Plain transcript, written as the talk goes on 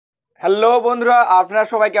Hello বন্ধুরা, আপনারা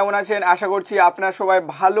সবাই কেমন আছেন? আশা করছি আপনারা সবাই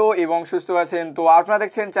ভালো এবং সুস্থ আছেন। তো আপনারা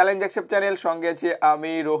দেখছেন চ্যালেঞ্জ অ্যাকসেপ্ট চ্যানেল, সঙ্গে আছি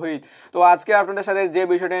আমি রোহিত। তো আজকে আপনাদের সাথে যে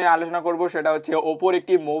বিষয়টা নিয়ে আলোচনা করব সেটা হচ্ছে ওপোর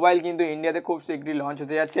একটি মোবাইল কিন্তু ইন্ডিয়াতে খুব শীঘ্রই লঞ্চ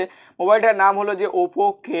হতে যাচ্ছে। মোবাইলটার নাম হলো যে ওপো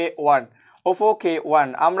K1।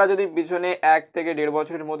 আমরা যদি পিছনে 1 থেকে 1.5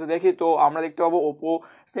 বছরের মধ্যে দেখি তো আমরা দেখতে পাবো ওপো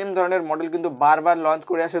সেম ধরনের মডেল কিন্তু বারবার লঞ্চ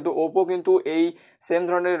করে আসে। তো ওপো কিন্তু এই সেম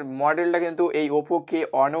ধরনের মডেলটা কিন্তু এই ওপো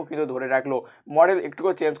K1ও কিন্তু ধরে রাখলো, মডেল একটুকু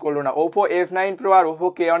চেঞ্জ করলো না। ওপো F9 Pro আর ওপো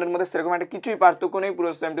K1 এর মধ্যে সেরকম একটা কিছুই পার্থক্য নেই, পুরো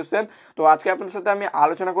সেম টু সেম। তো আজকে আপনাদের সাথে আমি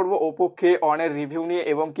আলোচনা করব ওপো K1 এর রিভিউ নিয়ে,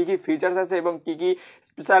 এবং কি কি ফিচার্স আছে এবং কি কি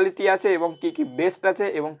স্পেশালিটি আছে এবং কি কি বেস্ট আছে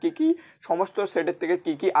এবং কি কি সমস্ত সেটের থেকে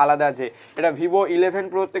কি কি আলাদা আছে, এটা ভিভো 11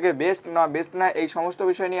 Pro থেকে বেস্ট না এই সমস্ত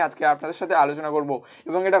বিষয় নিয়ে আজকে আপনাদের সাথে আলোচনা করব।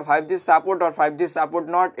 এবং এটা 5G support R 5G support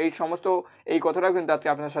not এই কথাটাও কিন্তু আজকে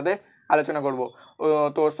আপনাদের সাথে আলোচনা করব।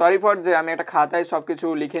 তো সরি ফর যে আমি একটা খাতায় সব কিছু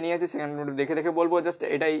লিখে নিয়েছি, সেখানে দেখে দেখে বলবো, জাস্ট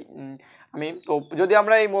এটাই আমি। তো যদি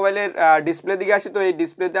আমরা এই মোবাইলের ডিসপ্লে দিকে আসি তো এই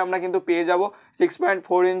ডিসপ্লেতে আমরা কিন্তু পেয়ে যাব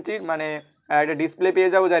 6.4 ইঞ্চির মানে একটা ডিসপ্লে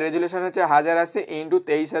পেয়ে যাবো, যার রেজুলেশন হচ্ছে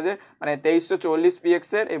 1080x2300, মানে 2340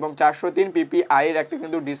 পিএক্সের এবং 403 ppi এর একটা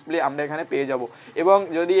কিন্তু ডিসপ্লে আমরা এখানে পেয়ে যাব। এবং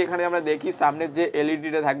যদি এখানে আমরা দেখি সামনের যে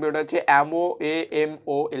এলইডিটা থাকবে ওটা হচ্ছে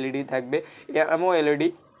এমও এলইডি থাকবে, এমও এলইডি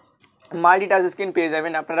মাল্টি টাচ স্ক্রিন পেয়ে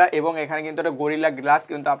যাবেন আপনারা। এবং এখানে কিন্তু একটা গরিলা গ্লাস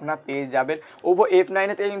কিন্তু আপনারা পেয়ে যাবেন। ওপো F9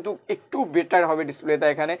 থেকে কিন্তু একটু বেটার হবে ডিসপ্লেটা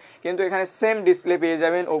এখানে, কিন্তু এখানে সেম ডিসপ্লে পেয়ে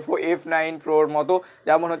যাবেন ওপো F9 Proর মতো,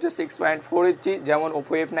 যেমন হচ্ছে 6.4 ইঞ্চি, যেমন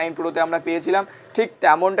ওপো F9 Proতে আমরা পেয়েছিলাম ঠিক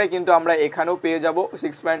তেমনটাই কিন্তু আমরা এখানেও পেয়ে যাব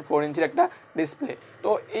 6.4 ইঞ্চির একটা ডিসপ্লে।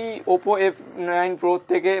 তো এই ওপো F9 Pro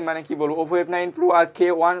থেকে মানে কি বলবো, ওপো F9 Pro আর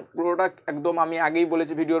K1 Proটা একদম আমি আগেই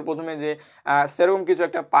বলেছি ভিডিওর প্রথমে যে সেরকম কিছু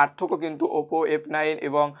একটা পার্থক্য কিন্তু ওপো F9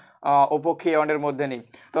 এবং ওপো K1 এর মধ্যে নেই।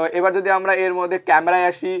 তো এবার যদি আমরা এর মধ্যে ক্যামেরায়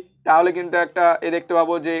আসি তাহলে কিন্তু একটা দেখতে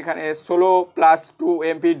পাবো যে এখানে 16+2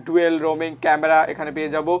 MP ডুয়েল রোমিং ক্যামেরা এখানে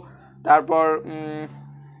পেয়ে যাব। তারপর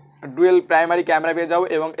ডুয়েল প্রাইমারি ক্যামেরা পেয়ে যাবো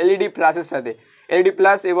এবং এলইডি প্লাসের সাথে এলইডি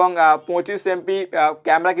প্লাস এবং 25 MP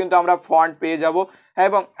ক্যামেরা কিন্তু আমরা ফ্রন্ট পেয়ে যাব।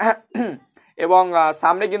 হ্যাঁ, এবং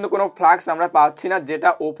সামনে কিন্তু কোনো ফ্ল্যাক্স আমরা পাচ্ছি না, যেটা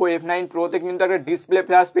ওপো F9 Proতে কিন্তু একটা ডিসপ্লে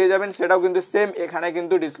ফ্ল্যাশ পেয়ে যাবেন, সেটাও কিন্তু সেম এখানে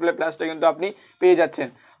কিন্তু ডিসপ্লে ফ্ল্যাশটা কিন্তু আপনি পেয়ে যাচ্ছেন।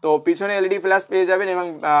 তো পিছনে এলইডি ফ্ল্যাশ পেয়ে যাবেন এবং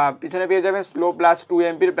পিছনে পেয়ে যাবেন +2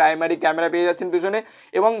 MPর প্রাইমারি ক্যামেরা পেয়ে যাচ্ছেন পিছনে।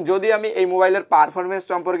 এবং যদি আমি এই মোবাইলের পারফরমেন্স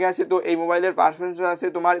সম্পর্কে আসি তো এই মোবাইলের পারফরমেন্স আছে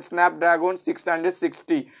তোমার স্ন্যাপড্রাগন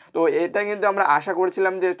 660। তো এটা কিন্তু আমরা আশা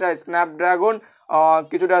করছিলাম যে এটা স্ন্যাপড্রাগন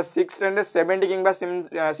কিছুটা 670 কিংবা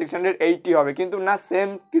 680 হবে, কিন্তু না, সেম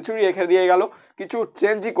কিছুই রেখে দিয়ে গেল, কিছু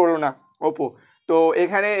চেঞ্জই করলো না ওপো। তো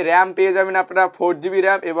এখানে র্যাম পেয়ে যাবেন আপনারা 4GB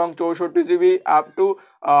র্যাম এবং 64GB আপ টু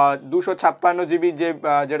 256GB,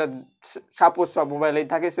 যেটা সাপোজ সব মোবাইলেই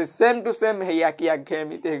থাকে, সে সেম টু সেম এই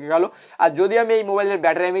একঘেয়েমি থেকে গেল। আর যদি আমি এই মোবাইলের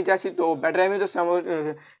ব্যাটারি এমএইচ আসি তো ব্যাটারি এমএইচ তো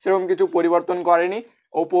সেরকম কিছু পরিবর্তন করেনি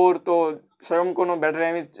ওপোর, তো সেরকম কোনো ব্যাটারি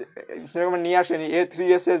এমএইচ সেরকম নিয়ে আসেনি।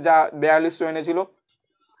 A3s যা 4200 এনেছিল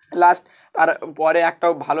লাস্ট, তারপরে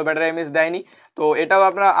একটাও ভালো ব্যাটারি এমএইচ দেয়নি। তো এটাও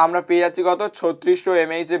আমরা পেয়ে যাচ্ছি কত 3600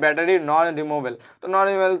 mAh ব্যাটারি নন রিমুভেবল। তো নন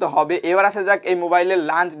রিমুভেবল তো হবে। এবার আসা যাক এই মোবাইলের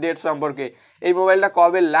লঞ্চ ডেট সম্পর্কে, এই মোবাইলটা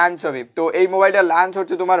কবে লঞ্চ হবে। তো এই মোবাইলটা লঞ্চ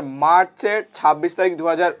হচ্ছে তোমার মার্চের 26 তারিখ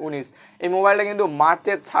 2019। এই মোবাইলটা কিন্তু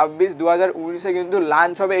মার্চের 26 2019-এ কিন্তু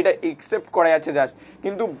লঞ্চ হবে, এটা একসেপ্ট করা যাচ্ছে জাস্ট,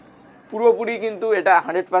 কিন্তু পুরোপুরি কিন্তু এটা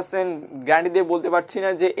 100% গ্যারান্টি দিয়ে বলতে পারছি না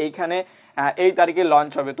যে এইখানে এই তারিখে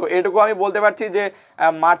লঞ্চ হবে। তো এটুকু আমি বলতে পারছি যে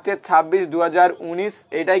মার্চের 26 2019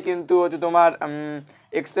 এটাই কিন্তু হচ্ছে তোমার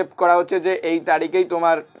একসেপ্ট করা হচ্ছে যে এই তারিখেই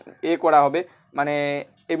তোমার করা হবে, মানে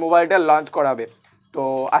এই মোবাইলটা লঞ্চ করা হবে। তো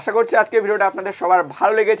আশা করছি আজকের ভিডিওটা আপনাদের সবার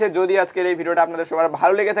ভালো লেগেছে। যদি আজকের এই ভিডিওটা আপনাদের সবার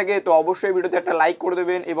ভালো লেগে থাকে তো অবশ্যই ভিডিওতে একটা লাইক করে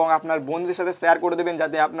দেবেন এবং আপনার বন্ধুদের সাথে শেয়ার করে দেবেন,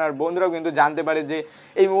 যাতে আপনার বন্ধুরাও কিন্তু জানতে পারে যে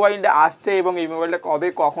এই মোবাইলটা আসছে এবং এই মোবাইলটা কবে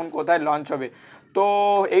কখন কোথায় লঞ্চ হবে। তো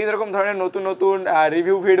এই রকম ধরনের নতুন নতুন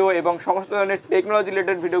রিভিউ ভিডিও এবং সমস্ত ধরনের টেকনোলজি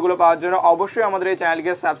রিলেটেড ভিডিওগুলো পাওয়ার জন্য অবশ্যই আমাদের এই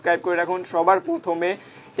চ্যানেলকে সাবস্ক্রাইব করে রাখুন সবার প্রথমে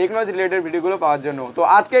টেকনোলজি রিলেটেড ভিডিওগুলো পাওয়ার জন্য। তো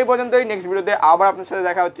আজকে এই পর্যন্তই, নেক্সট ভিডিওতে আবার আপনার সাথে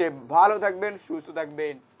দেখা হচ্ছে। ভালো থাকবেন, সুস্থ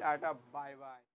থাকবেন, টাটা, বাই বাই।